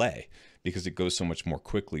no delay, because it goes so much more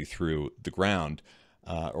quickly through the ground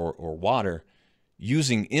or water,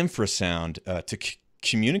 using infrasound to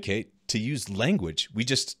communicate, to use language. We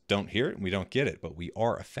just don't hear it and we don't get it, but we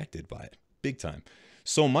are affected by it big time.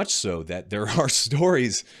 So much so that there are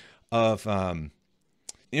stories of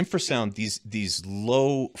infrasound. These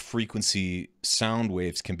low frequency sound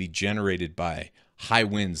waves can be generated by high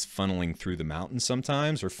winds funneling through the mountains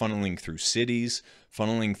sometimes, or funneling through cities,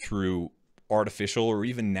 funneling through artificial or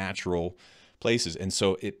even natural places. And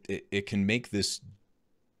so it can make this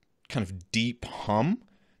kind of deep hum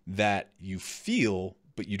that you feel,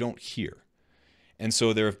 but you don't hear. And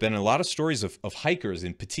so there have been a lot of stories of hikers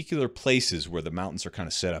in particular places where the mountains are kind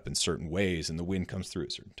of set up in certain ways and the wind comes through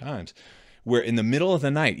at certain times, where in the middle of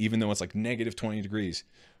the night, even though it's like negative 20 degrees,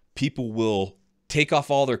 people will take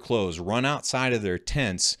off all their clothes, run outside of their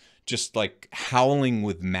tents, just like howling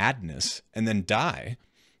with madness, and then die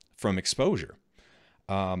from exposure.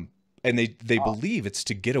 And they believe it's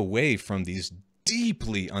to get away from these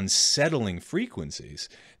deeply unsettling frequencies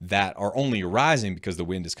that are only arising because the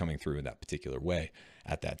wind is coming through in that particular way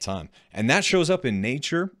at that time. And that shows up in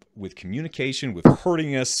nature with communication, with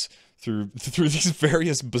hurting us through these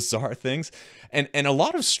various bizarre things, and a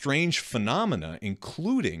lot of strange phenomena,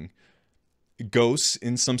 including ghosts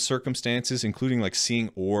in some circumstances, including like seeing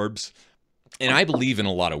orbs. And I believe in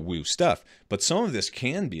a lot of woo stuff, but some of this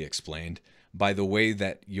can be explained by the way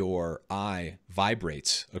that your eye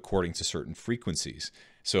vibrates according to certain frequencies.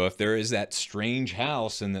 So if there is that strange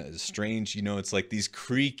house and the strange, it's like these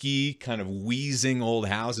creaky kind of wheezing old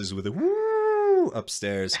houses with a woo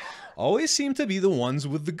upstairs, always seem to be the ones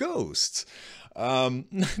with the ghosts.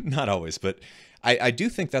 Not always, but I do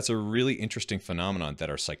think that's a really interesting phenomenon, that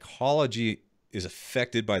our psychology is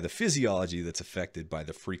affected by the physiology that's affected by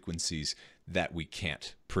the frequencies that we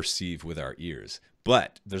can't perceive with our ears.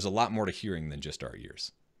 But there's a lot more to hearing than just our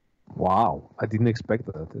ears. Wow, I didn't expect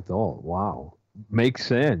that at all. Wow, makes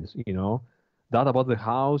sense. That about the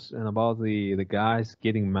house and about the guys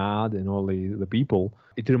getting mad and all the people.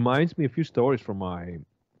 It reminds me a few stories from my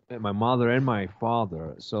mother and my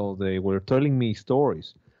father. So they were telling me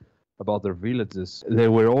stories about their villages.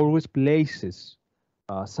 There were always places,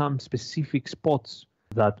 some specific spots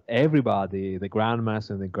that everybody, the grandmas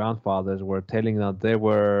and the grandfathers, were telling that there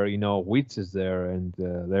were, witches there and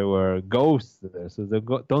there were ghosts there. So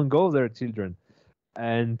don't go there, children.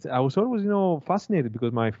 And I was always, fascinated,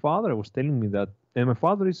 because my father was telling me that, and my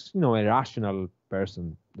father is, a rational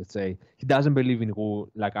person, let's say. He doesn't believe in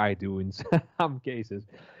who, like I do in some cases.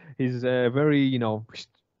 He's a very,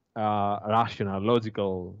 rational,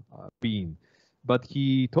 logical being. But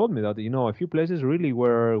he told me that, a few places really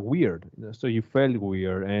were weird. So you felt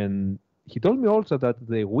weird. And he told me also that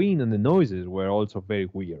the wind and the noises were also very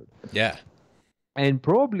weird. Yeah. And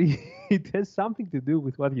probably it has something to do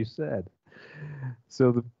with what you said.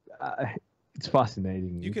 So it's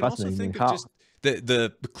fascinating. You can also think of just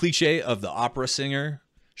the cliche of the opera singer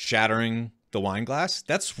shattering the wine glass.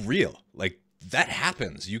 That's real. Like, that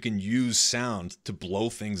happens. You can use sound to blow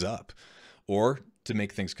things up or to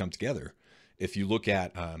make things come together. If you look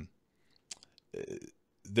at,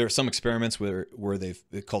 there are some experiments where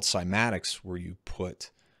they're called cymatics, where you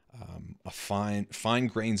put a fine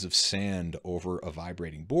grains of sand over a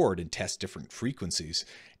vibrating board and test different frequencies,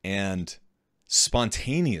 and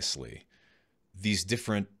spontaneously these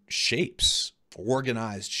different shapes,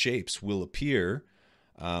 organized shapes, will appear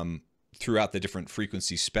throughout the different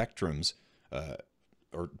frequency spectrums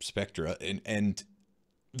or spectra, and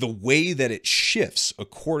the way that it shifts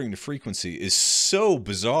according to frequency is so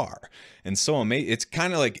bizarre and so amazing. It's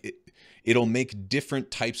kind of like it'll make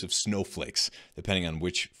different types of snowflakes depending on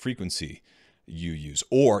which frequency you use,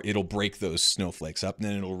 or it'll break those snowflakes up and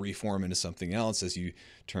then it'll reform into something else as you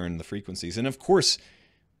turn the frequencies. And of course,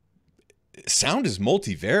 sound is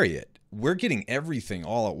multivariate. We're getting everything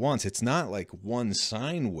all at once. It's not like one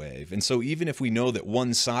sine wave. And so even if we know that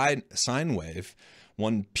one sine wave,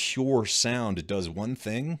 one pure sound does one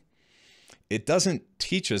thing, it doesn't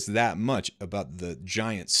teach us that much about the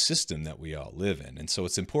giant system that we all live in. And so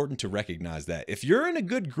it's important to recognize that if you're in a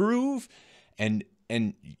good groove and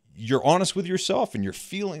you're honest with yourself and you're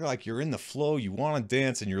feeling like you're in the flow, you want to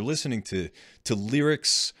dance, and you're listening to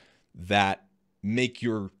lyrics that make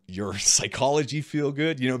your psychology feel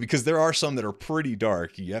good, you know, because there are some that are pretty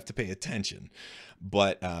dark. You have to pay attention.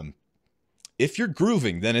 But if you're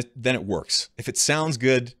grooving, then it works. If it sounds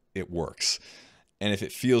good, it works. And if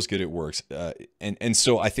it feels good, it works. And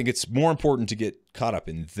so I think it's more important to get caught up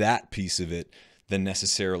in that piece of it than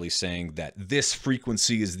necessarily saying that this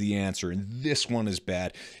frequency is the answer and this one is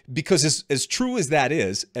bad. Because as true as that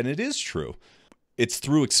is, and it is true, it's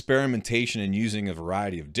through experimentation and using a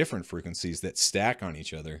variety of different frequencies that stack on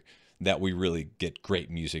each other that we really get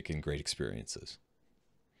great music and great experiences.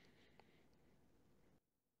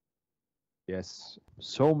 Yes,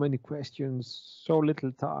 so many questions, so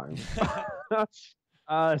little time.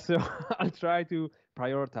 So I'll try to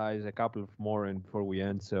prioritize a couple of more and before we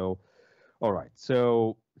end. So, all right.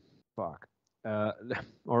 So, fuck.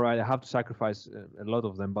 All right, I have to sacrifice a lot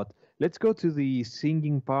of them, but let's go to the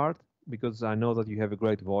singing part because I know that you have a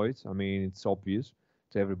great voice. I mean, it's obvious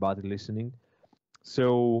to everybody listening.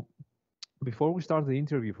 So, before we start the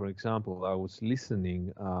interview, for example, I was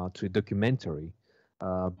listening to a documentary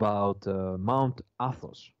about Mount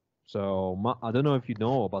Athos. So I don't know if you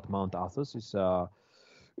know about Mount Athos.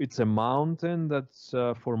 It's a mountain that's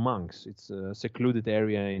for monks. It's a secluded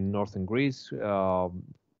area in northern Greece,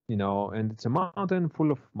 you know, and it's a mountain full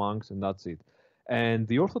of monks, and that's it. And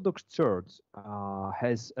the Orthodox Church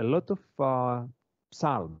has a lot of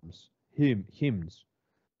psalms, hymns,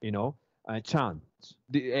 you know, chants.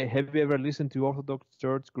 Have you ever listened to Orthodox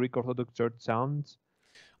Church, Greek Orthodox Church sounds?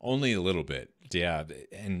 Only a little bit, yeah.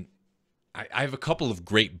 And I have a couple of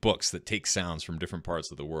great books that take sounds from different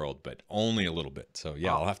parts of the world, but only a little bit. So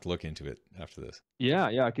yeah, I'll have to look into it after this.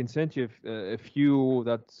 Yeah, I can send you a few.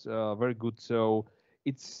 That's very good. So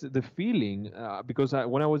it's the feeling because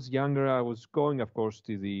when I was younger, I was going, of course,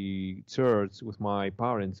 to the church with my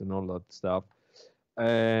parents and all that stuff.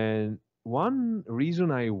 And one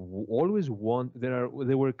reason always there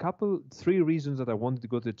were three reasons that I wanted to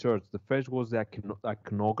go to church. The first was the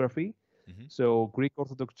iconography. Mm-hmm. So Greek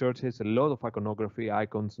Orthodox Church has a lot of iconography,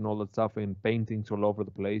 icons and all that stuff, and paintings all over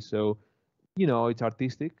the place. So, you know, it's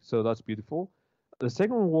artistic. So that's beautiful. The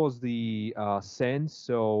second one was the sense.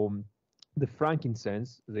 So the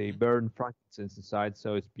frankincense, they burn frankincense inside.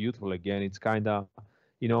 So it's beautiful. Again, it's kind of,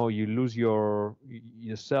 you know, you lose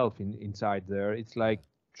yourself inside there. It's like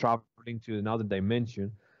traveling to another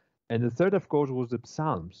dimension. And the third, of course, was the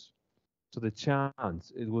psalms. So the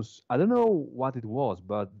chants, it was, I don't know what it was,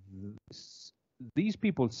 but these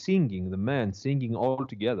people singing, the men singing all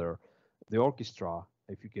together, the orchestra,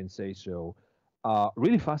 if you can say so,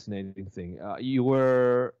 really fascinating thing. You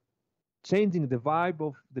were changing the vibe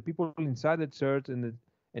of the people inside the church, and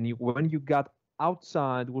when you got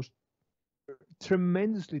outside, it was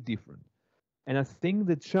tremendously different. And I think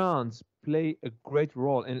the chants play a great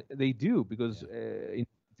role, and they do, because in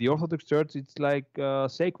the Orthodox Church, it's like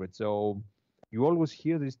sacred. So you always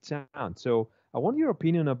hear this chant. So I want your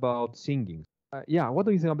opinion about singing. What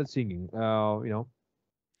do you think about singing? You know,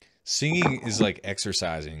 singing is like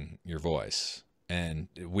exercising your voice, and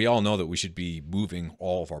we all know that we should be moving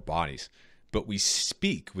all of our bodies, but we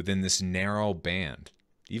speak within this narrow band.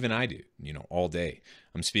 Even I do, you know, all day.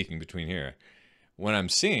 I'm speaking between here. When I'm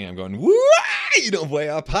singing, I'm going, woo, you know, way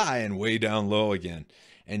up high and way down low again.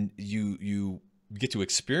 And you get to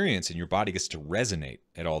experience, and your body gets to resonate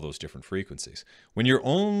at all those different frequencies. When you're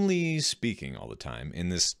only speaking all the time in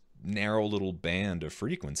this narrow little band of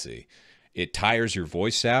frequency, it tires your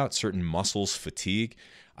voice out. Certain muscles fatigue.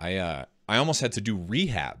 I almost had to do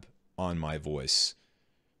rehab on my voice,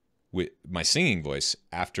 with my singing voice,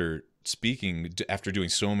 after doing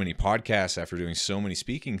so many podcasts, after doing so many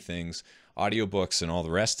speaking things, audiobooks and all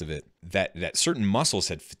the rest of it, that certain muscles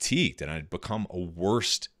had fatigued, and I'd become a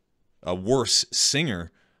worse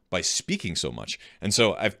singer by speaking so much. And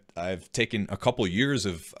so I've taken a couple years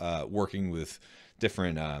of working with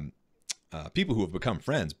different people who have become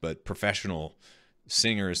friends, but professional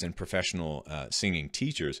singers and professional singing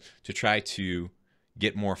teachers to try to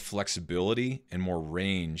get more flexibility and more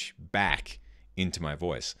range back into my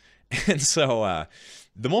voice. And so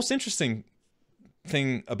the most interesting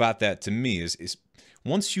thing about that to me is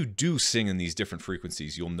once you do sing in these different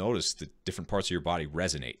frequencies, you'll notice that different parts of your body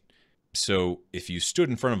resonate. So if you stood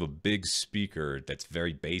in front of a big speaker that's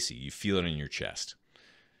very bassy, you feel it in your chest.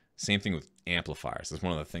 Same thing with amplifiers. That's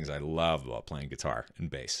one of the things I love about playing guitar and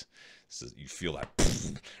bass. So you feel that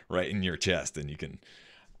right in your chest, and you can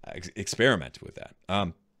experiment with that.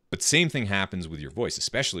 But same thing happens with your voice,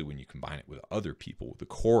 especially when you combine it with other people, with the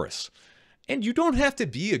chorus. And you don't have to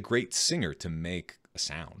be a great singer to make a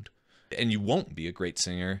sound. And you won't be a great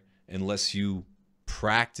singer unless you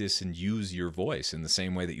practice and use your voice in the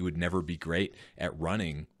same way that you would never be great at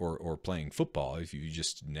running or playing football if you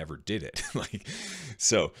just never did it.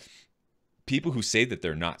 So people who say that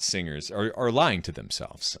they're not singers are lying to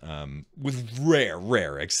themselves, with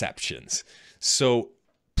rare exceptions. So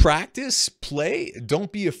practice, play,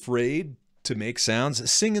 don't be afraid to make sounds.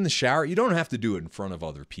 Sing in the shower. You don't have to do it in front of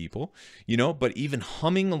other people, but even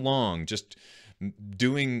humming along, just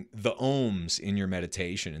doing the ohms in your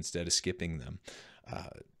meditation instead of skipping them.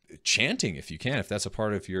 Chanting if you can, if that's a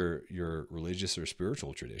part of your religious or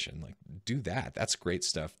spiritual tradition, do that. That's great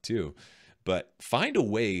stuff too. But find a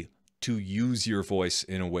way to use your voice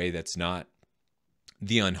in a way that's not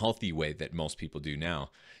the unhealthy way that most people do now.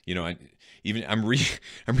 I'm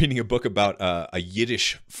reading a book about a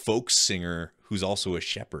Yiddish folk singer who's also a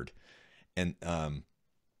shepherd, and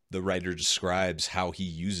the writer describes how he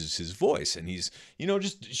uses his voice, and he's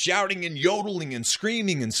just shouting and yodeling and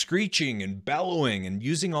screaming and screeching and bellowing and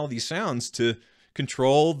using all these sounds to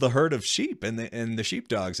control the herd of sheep and the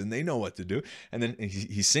sheepdogs, and they know what to do. And then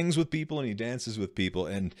he sings with people and he dances with people,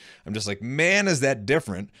 and I'm just like, man, is that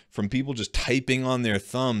different from people just typing on their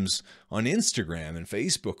thumbs on Instagram and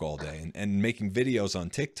Facebook all day and making videos on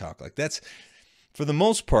TikTok. That's, for the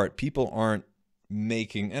most part, people aren't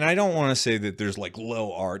making, and I don't want to say that there's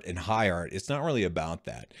low art and high art. It's not really about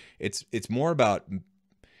that. It's more about,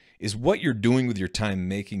 is what you're doing with your time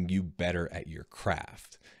making you better at your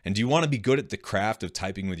craft? And do you want to be good at the craft of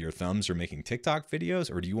typing with your thumbs or making TikTok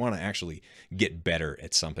videos? Or do you want to actually get better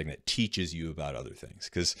at something that teaches you about other things?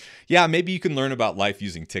 Because, yeah, maybe you can learn about life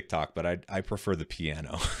using TikTok, but I prefer the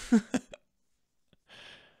piano.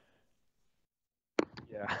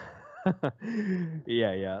 Yeah.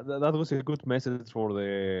 Yeah. That was a good message for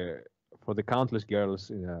the countless girls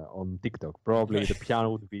on TikTok. Probably the piano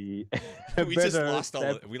would be we lost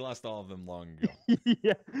all of them long ago.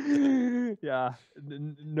 Yeah.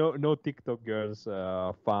 No TikTok girls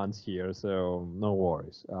fans here, so no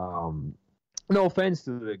worries. No offense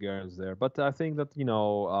to the girls there, but I think that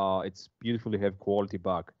it's beautiful to have quality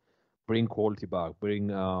back, bring quality back, bring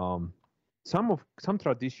some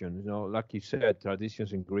tradition. Like you said,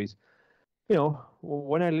 traditions in Greece.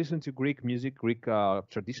 When I listen to Greek music, Greek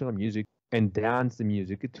traditional music, and dance the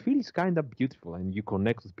music, it feels kind of beautiful, and you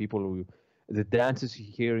connect with people. The dances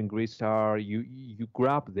here in Greece are you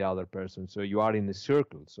grab the other person, so you are in a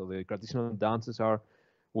circle. So the traditional dances are,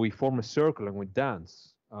 we form a circle and we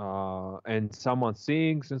dance, and someone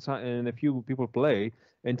sings and a few people play,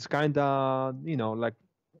 and it's kind of like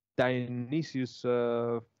Dionysius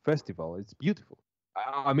festival. It's beautiful.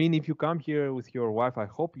 I mean, if you come here with your wife, I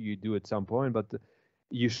hope you do at some point, but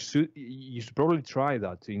you should probably try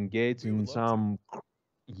that, to engage in some.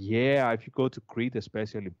 Yeah, if you go to Crete,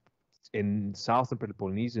 especially in southern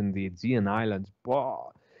Peloponnese, in the Aegean Islands,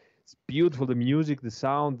 wow, it's beautiful. The music, the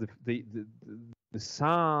sound, the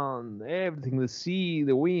sun, everything, the sea,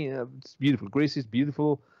 the wind. It's beautiful. Greece is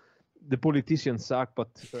beautiful. The politicians suck, but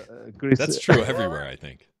Greece. That's true everywhere, I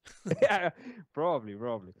think. Yeah, probably.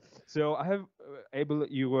 So I have Abel.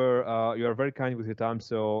 You are very kind with your time,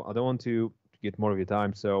 so I don't want to get more of your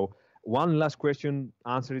time. So one last question,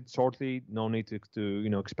 answer it shortly. No need to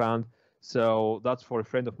expand. So that's for a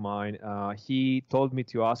friend of mine. He told me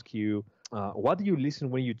to ask you, what do you listen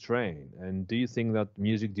when you train, and do you think that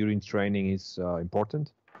music during training is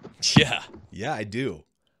important? Yeah, I do.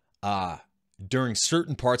 During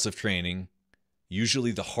certain parts of training,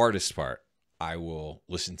 usually the hardest part, I will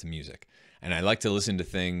listen to music. And I like to listen to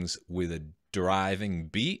things with a driving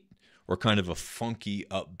beat or kind of a funky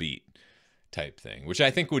upbeat type thing, which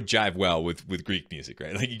I think would jive well with Greek music,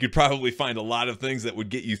 right? You could probably find a lot of things that would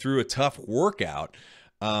get you through a tough workout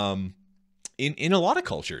in a lot of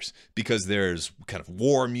cultures, because there's kind of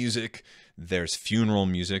war music, there's funeral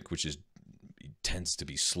music, which tends to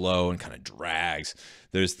be slow and kind of drags.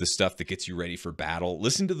 There's the stuff that gets you ready for battle.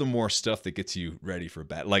 Listen to the more stuff that gets you ready for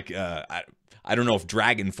battle. I I don't know if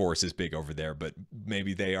Dragon Force is big over there, but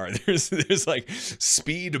maybe they are. There's like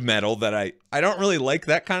speed metal that I don't really like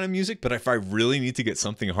that kind of music, but if I really need to get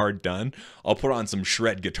something hard done, I'll put on some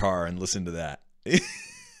shred guitar and listen to that.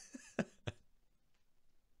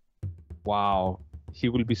 Wow, he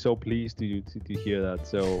will be so pleased to hear that.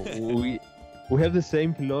 So we have the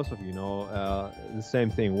same philosophy, you know, the same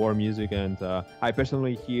thing, war music, and I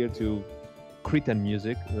personally hear to Cretan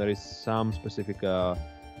music. There is some specific.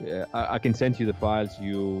 I can send you the files.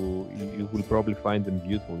 You will probably find them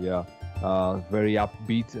beautiful. Yeah, very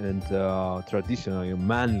upbeat and traditional, you know,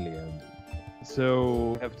 manly. And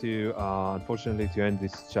so I have to unfortunately to end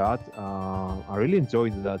this chat. I really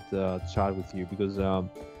enjoyed that chat with you because.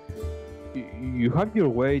 You have your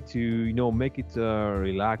way to, you know, make it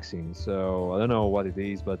relaxing. So I don't know what it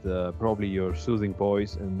is, but probably your soothing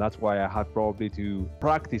voice, and that's why I have probably to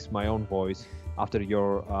practice my own voice after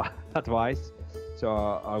your advice. So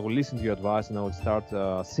I will listen to your advice and I will start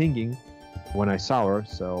singing when I shower.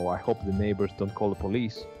 So I hope the neighbors don't call the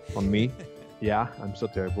police on me. Yeah, I'm so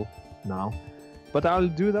terrible now. But I'll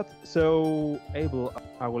do that. So, Abel,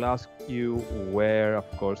 I will ask you where, of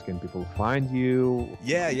course, can people find you?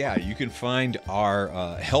 Yeah. You can find our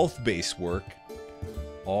health-based work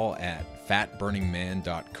all at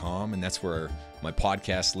fatburningman.com, and that's where my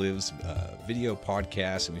podcast lives, video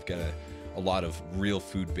podcast, and we've got a lot of real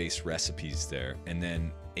food-based recipes there. And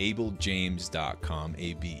then abeljames.com,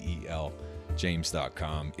 A-B-E-L,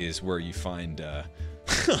 James.com is where you find...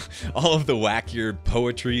 all of the wackier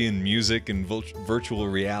poetry and music and virtual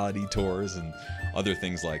reality tours and other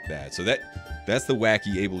things like that. So that's the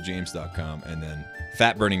wacky abeljames.com. And then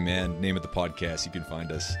Fat Burning Man, name of the podcast. You can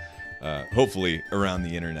find us hopefully around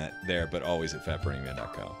the internet there, but always at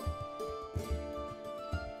fatburningman.com.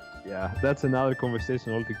 Yeah, that's another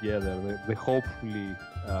conversation altogether. The hopefully,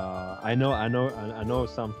 I know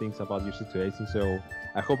some things about your situation, so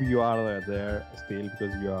I hope you are there still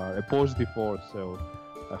because you are a positive force. So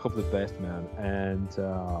I hope the best, man. And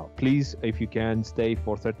please, if you can, stay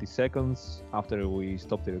for 30 seconds after we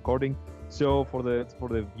stop the recording. So for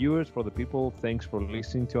the viewers, for the people, thanks for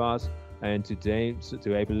listening to us. And to James,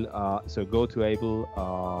 to Abel. So go to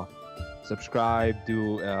Abel. Subscribe,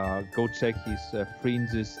 go check his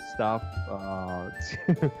fringes stuff.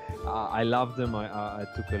 I love them. I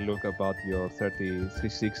took a look about your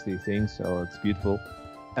 360 things, so it's beautiful.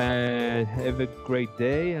 And have a great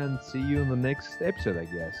day and see you in the next episode, I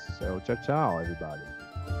guess. So ciao everybody.